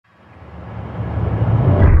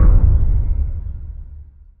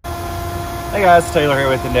Hey guys, Taylor here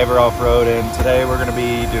with Endeavor Off-Road, and today we're going to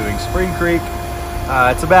be doing Spring Creek.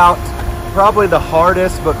 It's about probably the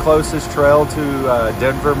hardest but closest trail to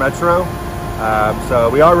Denver Metro.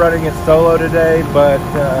 So we are running it solo today, but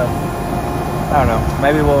I don't know,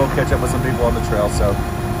 maybe we'll catch up with some people on the trail. So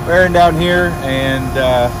we're heading down here and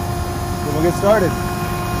then we'll get started.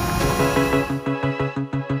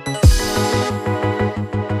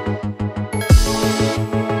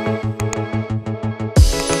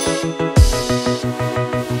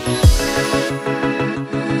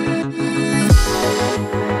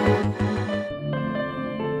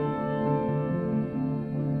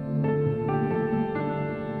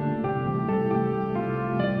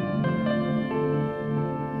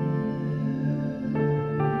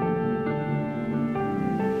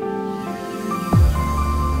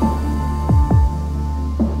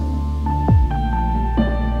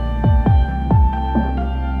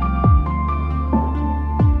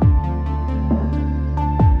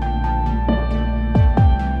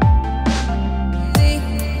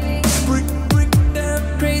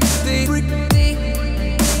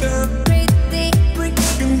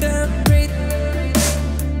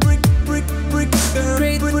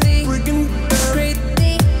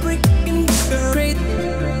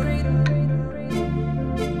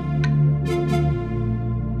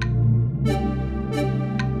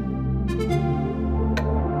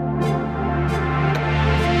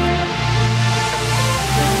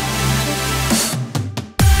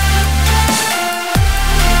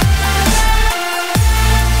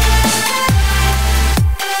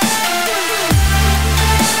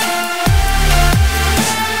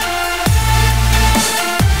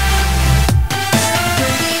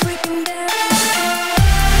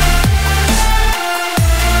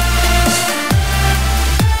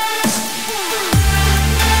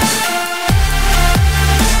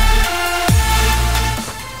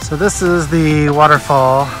 So this is the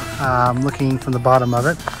waterfall, looking from the bottom of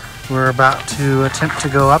it. We're about to attempt to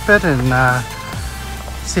go up it and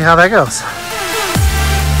see how that goes.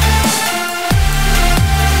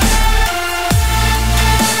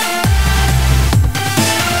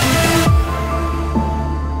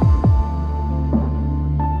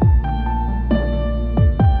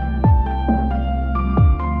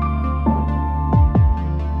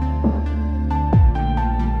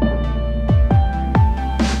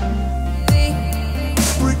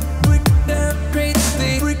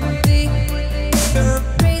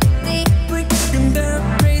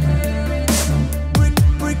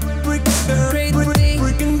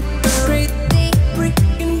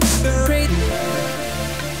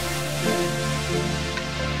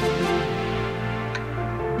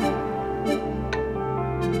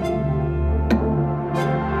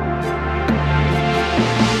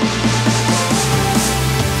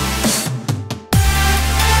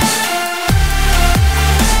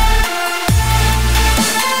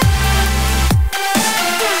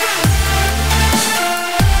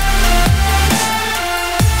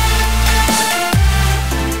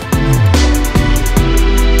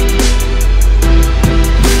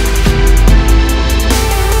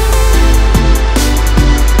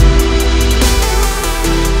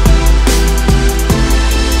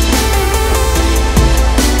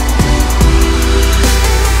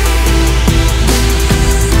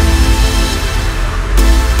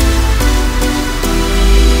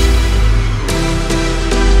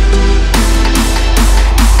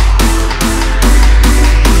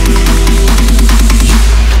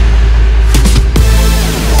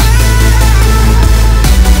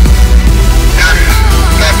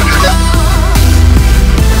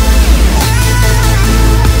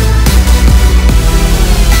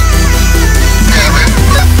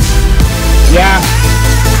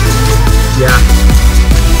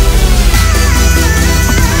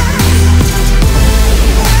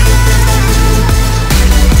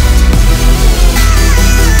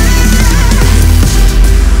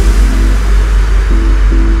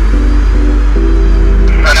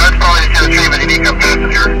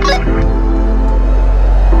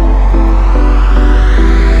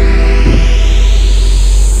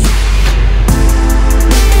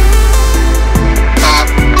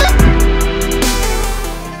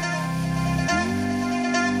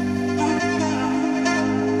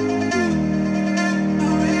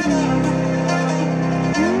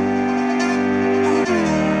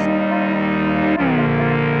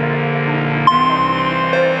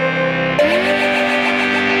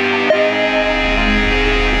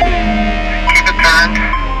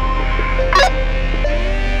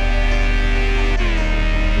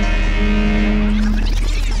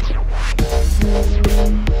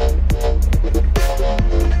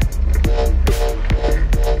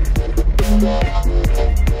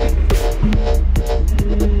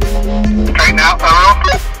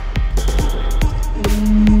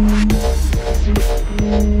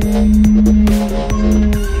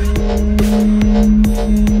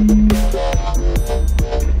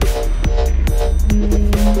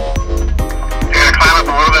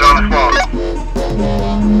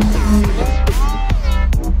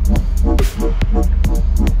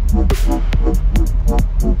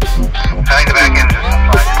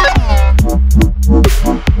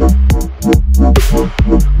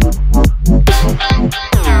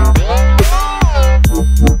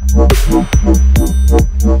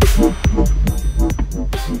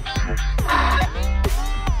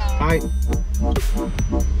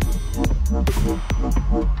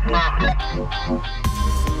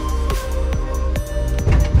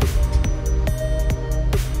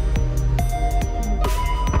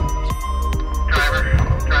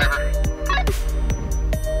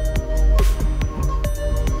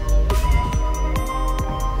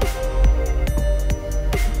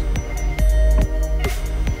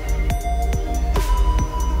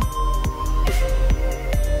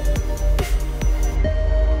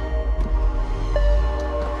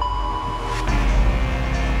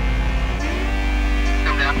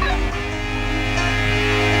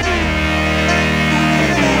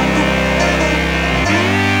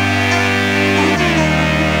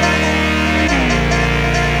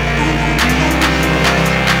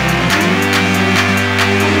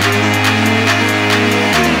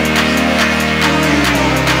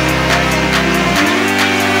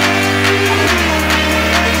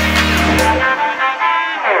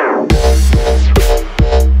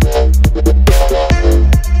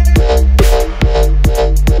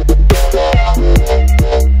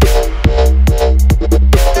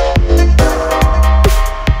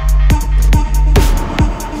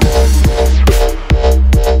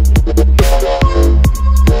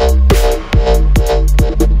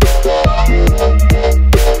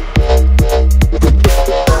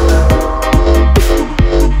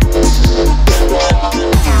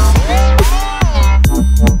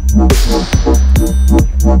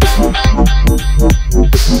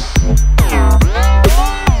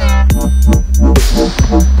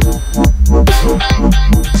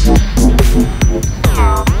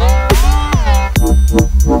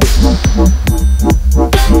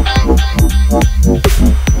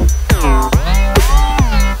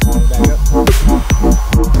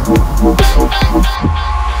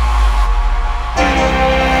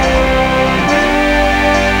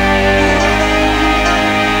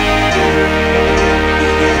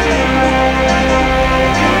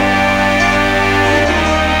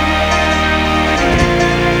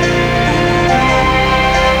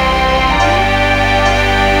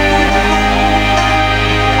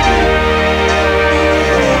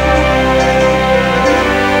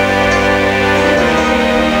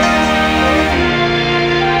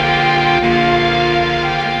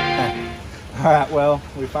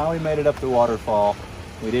 made it up the waterfall.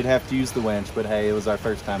 We did have to use the winch, but hey, it was our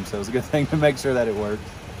first time, so it was a good thing to make sure that it worked.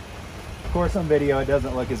 Of course, on video, it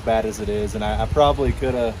doesn't look as bad as it is, and I probably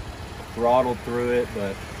could have throttled through it,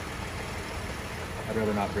 but I'd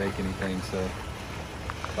rather not break anything, so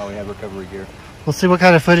thought we have recovery gear. We'll see what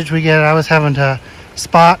kind of footage we get. I was having to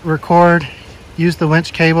spot, record, use the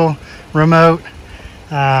winch cable, remote,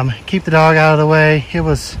 keep the dog out of the way. It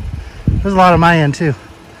was a lot on my end too.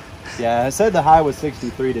 Yeah, I said the high was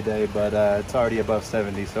 63 today, but it's already above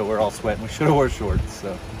 70, so we're all sweating. We should have wore shorts,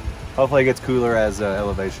 so hopefully it gets cooler as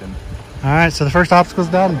elevation. All right, so the first obstacle's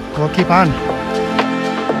done. We'll keep on.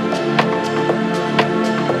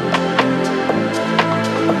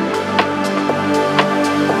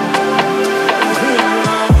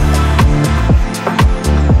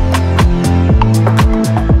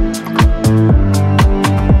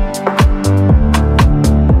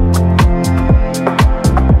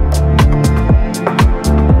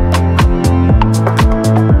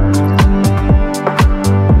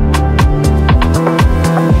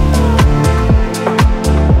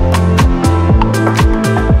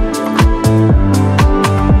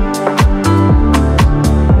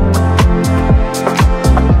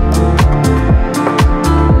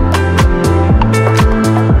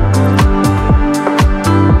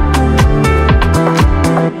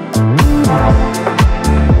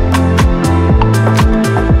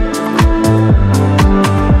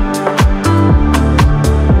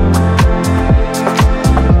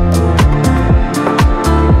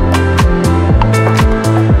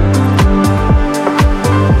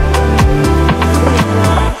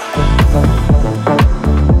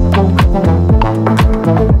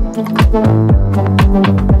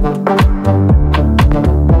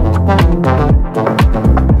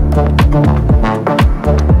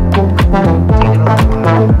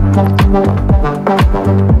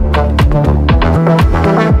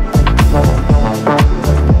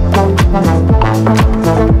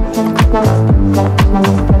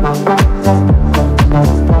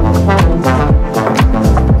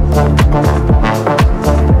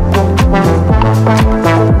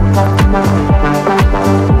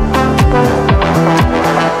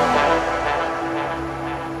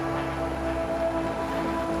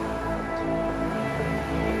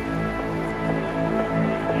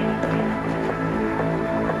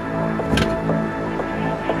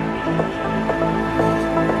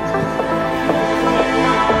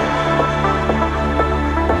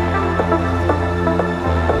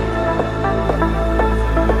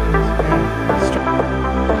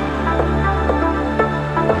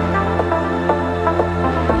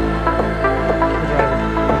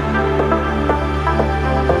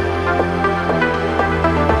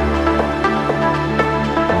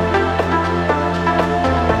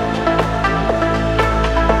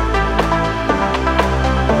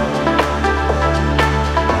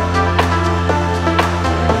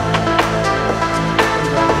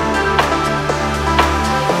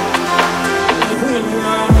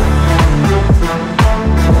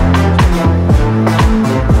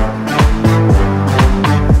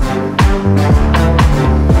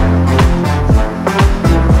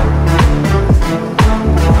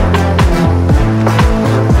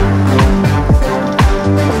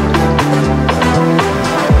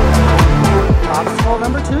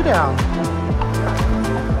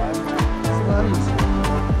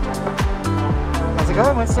 How's it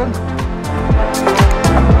going, Winston?